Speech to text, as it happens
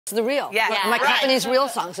It's the real. Yeah. My company's real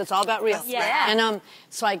songs. It's all about real. Yeah. And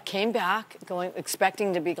so I came back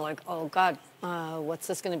expecting to be like, oh God, what's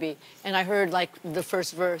this going to be? And I heard like the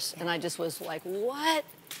first verse, and I just was like, what?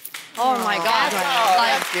 Oh my God!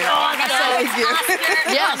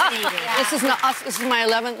 This is my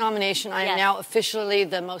 11th nomination. I am now officially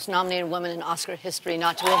the most nominated woman in Oscar history,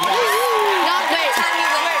 not to have won.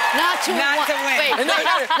 Not to win. Wait,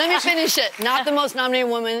 let me finish it. Not the most nominated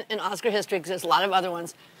woman in Oscar history, because there's a lot of other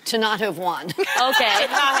ones. To not have won. Okay. To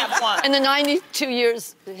not have won. In the 92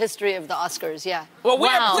 years history of the Oscars, Well, we're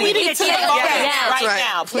pleading to the voters right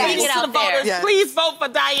now. Pleading to the voters. Yes. Please vote for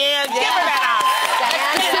Diane. Give her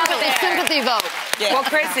that sympathy vote. Yeah. Well,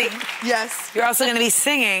 Chrissy. Yes. You're also going to be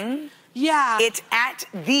singing. Yeah. It's at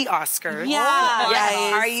the Oscars. Yeah.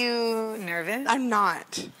 Yes. Are you nervous? I'm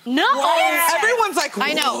not. No. Everyone's like,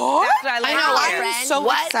 I know. what? That's what I like to hear. I'm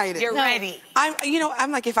so excited. You're ready.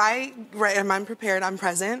 I'm like, if I'm prepared, I'm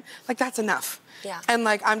present, like that's enough. Yeah. And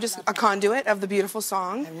like, I'm just a conduit of the beautiful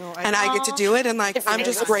song, and I get to do it, and like, I'm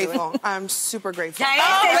just grateful. I'm super grateful.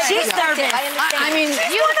 She's nervous. I mean,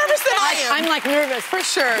 You are nervous than I am. I'm like nervous. For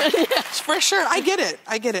sure. For sure. I get it.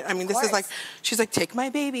 I mean, this is like, she's like, take my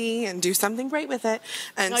baby and do something great with it.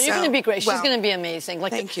 And no, you're going to be great. She's going to be amazing.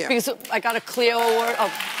 Like, thank you. Because I got a Clio award.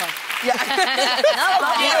 Oh,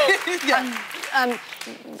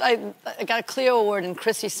 I got a Clio award, and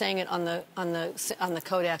Chrissy sang it on the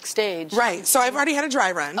Kodak stage. Right. So I've already had a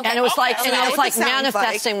dry run. And it was like,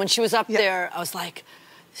 manifesting like. when she was up there. I was like,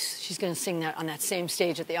 she's going to sing that on that same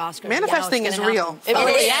stage at the Oscars. Manifesting is real. It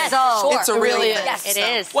really is. It's a real thing. Yes, it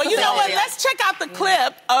is. Well, you know what? Let's check out the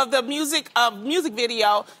clip of the music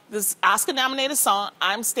video, this Oscar-nominated song,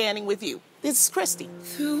 I'm Standing With You. This is Christy.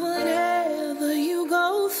 Through whatever you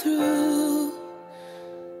go through,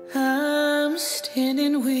 I'm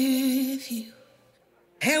standing with you.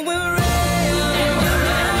 And wherever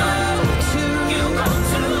you go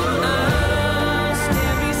to, I'll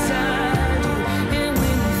stand beside you. And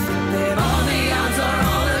when you think that all the odds are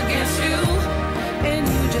all against you, and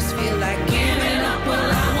you just feel like giving up,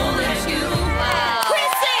 well, I won't let you.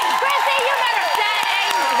 Chrissy, you better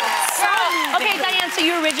sing. Okay, Diane, so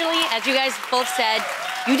you originally, as you guys both said,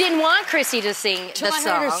 you didn't want Chrissy to sing the song. I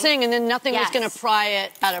heard her sing, and then nothing was going to pry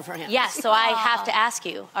it out of her hands. Yes, so I have to ask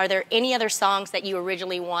you, are there any other songs that you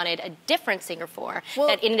originally wanted a different singer for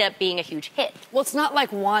that ended up being a huge hit? Well, it's not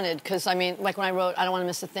like wanted, because, I mean, like when I wrote I Don't Want to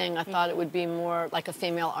Miss a Thing, I thought it would be more like a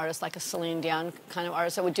female artist, like a Celine Dion kind of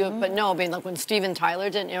artist that would do it. But no, I mean, like when Steven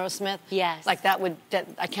Tyler did Aerosmith, like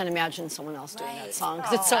I can't imagine someone else doing that song.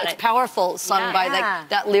 Because it's powerful, sung by,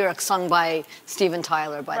 that lyric sung by Steven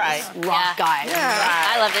Tyler, by this rock guy.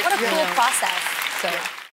 I love it. What a cool process.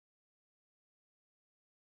 So.